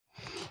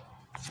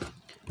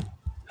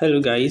Hello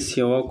guys,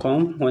 you're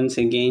welcome. Once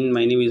again,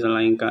 my name is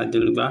Olayinka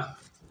Deluba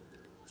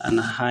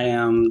and I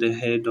am the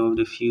head of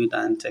the Field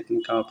and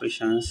Technical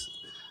Operations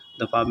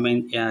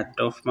Department here at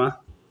DOFMA.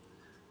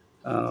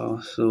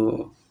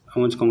 So I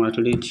want to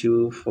congratulate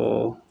you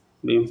for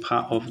being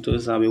part of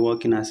those that will be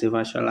working as a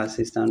virtual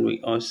assistant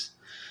with us.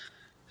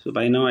 So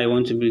by now I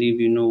want to believe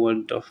you know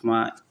what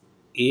DOFMA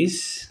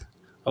is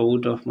or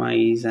who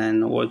DOFMA is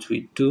and what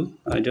we do.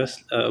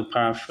 Just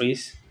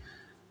paraphrase.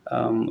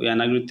 We are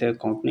an agri-tech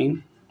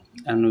company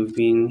and we've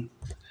been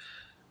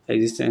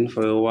existent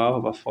for a while,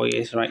 about 4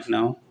 years right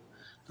now,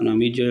 and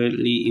I'm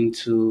majorly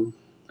into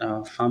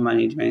farm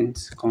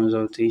management,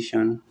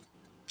 consultation,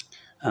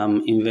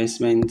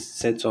 investment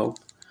setup,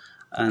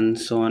 and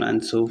so on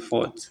and so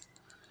forth.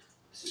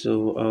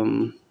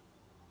 So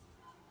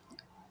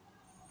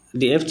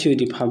the FTO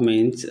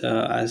department,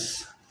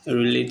 as it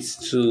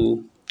relates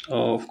to,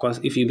 of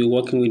course, if you be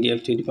working with the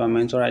FTO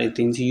department, what are the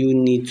things you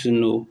need to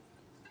know?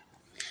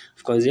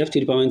 Of course, the FTO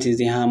department is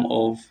the arm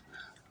of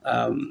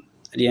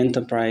the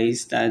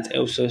enterprise that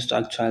helps us to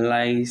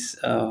actualize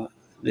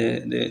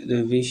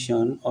the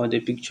vision or the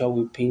picture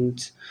we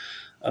paint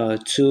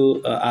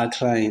to our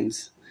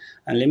clients.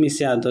 And let me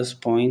say at this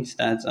point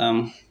that,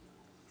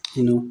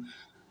 you know,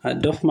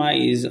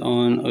 DOFMA is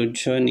on a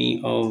journey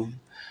of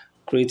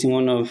creating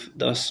one of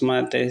the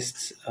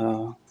smartest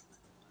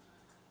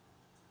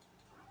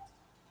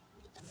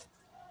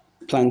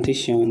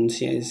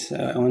plantations, yes,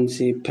 I want to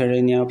say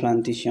perennial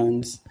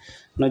plantations,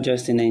 not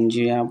just in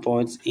Nigeria,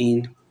 but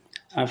in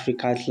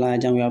Africa at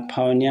large. And we are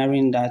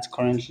pioneering that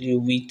currently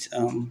with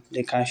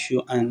the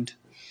cashew and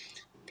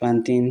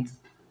plantain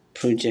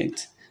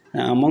project.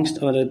 Now, amongst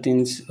other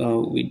things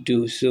we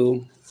do,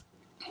 so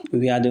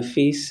we are the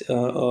face, we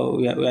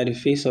are the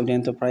face of the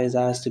enterprise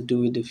that has to do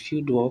with the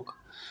field work.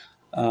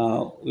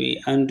 We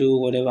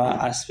handle whatever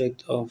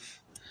aspect of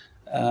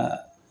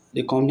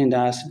the company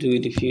that has to do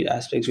with the field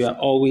aspects. We are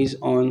always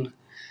on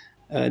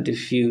the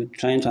field,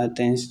 trying to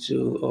attend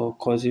to or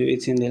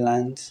cultivating the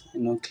land,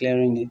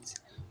 clearing it,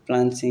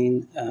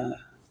 planting,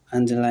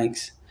 and the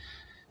likes.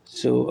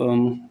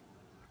 So,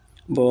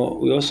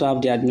 but we also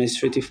have the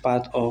administrative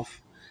part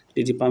of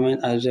the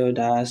department as well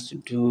that has to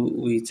do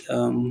with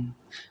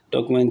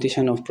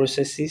documentation of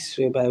processes,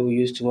 whereby we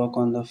used to work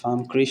on the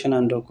farm creation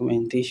and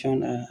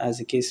documentation, as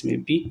the case may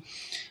be.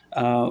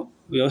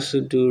 We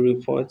also do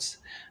reports,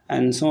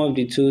 and some of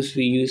the tools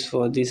we use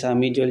for this are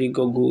majorly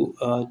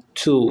Google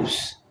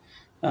tools,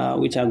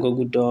 which are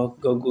Google Doc,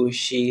 Google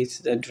Sheets,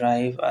 the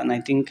Drive, and I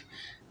think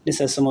these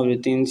are some of the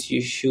things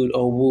you should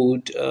or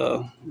would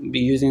be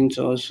using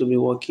to also be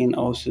working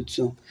also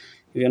too.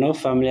 If you're not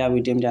familiar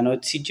with them, they're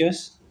not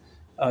teachers,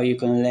 you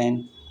can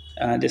learn.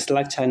 The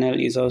Slack channel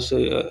is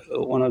also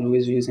one of the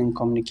ways we use in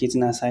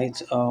communicating aside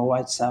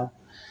WhatsApp,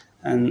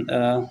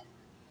 and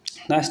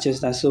that's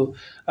just that. So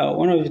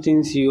one of the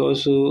things you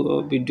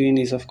also be doing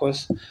is, of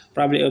course,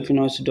 probably helping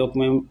us to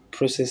document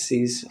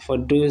processes for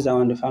those that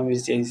are on the farm.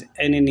 If there is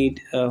any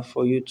need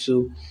for you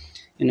to,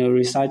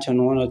 research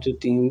on one or two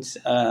things,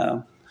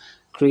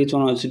 create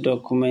one or two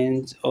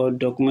documents, or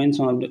document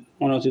one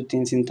or two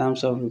things in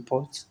terms of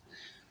reports.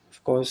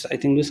 Of course, I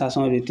think those are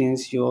some of the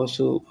things you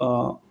also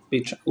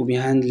will be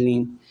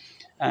handling.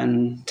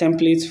 And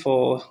templates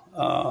for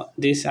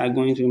this are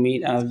going to be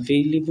made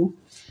available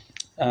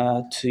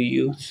to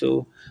you,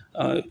 so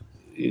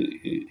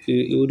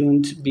it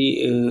wouldn't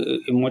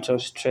be a much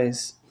of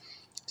stress.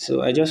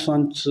 So I just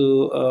want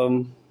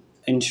to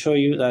ensure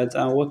you that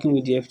working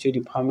with the FTO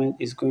department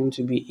is going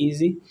to be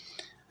easy.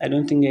 I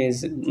don't think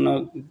there's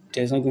not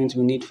going to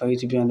be need for you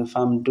to be on the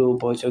farm though,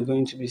 but you're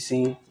going to be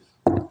seeing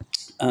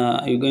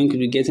you're going to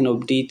be getting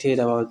updated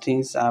about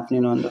things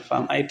happening on the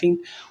farm. I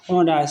think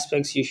one of the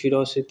aspects you should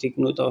also take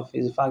note of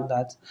is the fact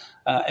that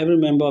every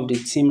member of the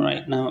team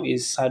right now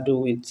is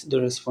saddled with the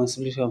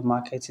responsibility of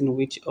marketing,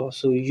 which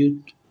also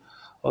you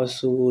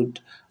also would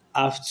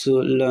have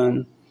to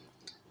learn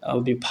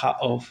or be part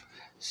of.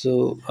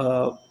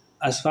 So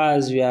as far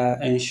as we are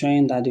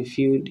ensuring that the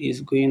field is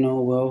going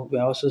on well, we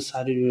are also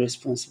saddled with the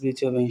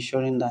responsibility of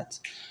ensuring that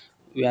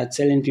we are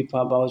telling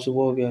people about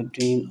what we are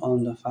doing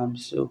on the farm.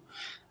 So,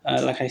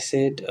 like I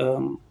said,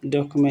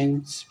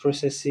 documents,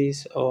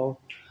 processes, or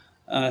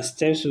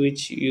steps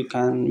which you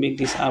can make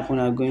this happen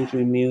are going to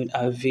be made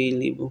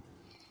available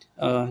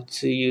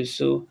to you.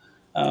 So,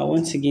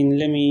 once again,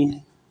 let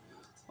me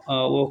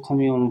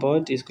welcome you on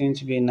board. It's going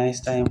to be a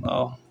nice time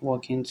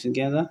working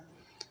together.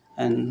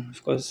 And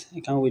of course, I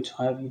can't wait to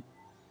have you.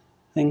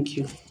 Thank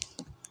you.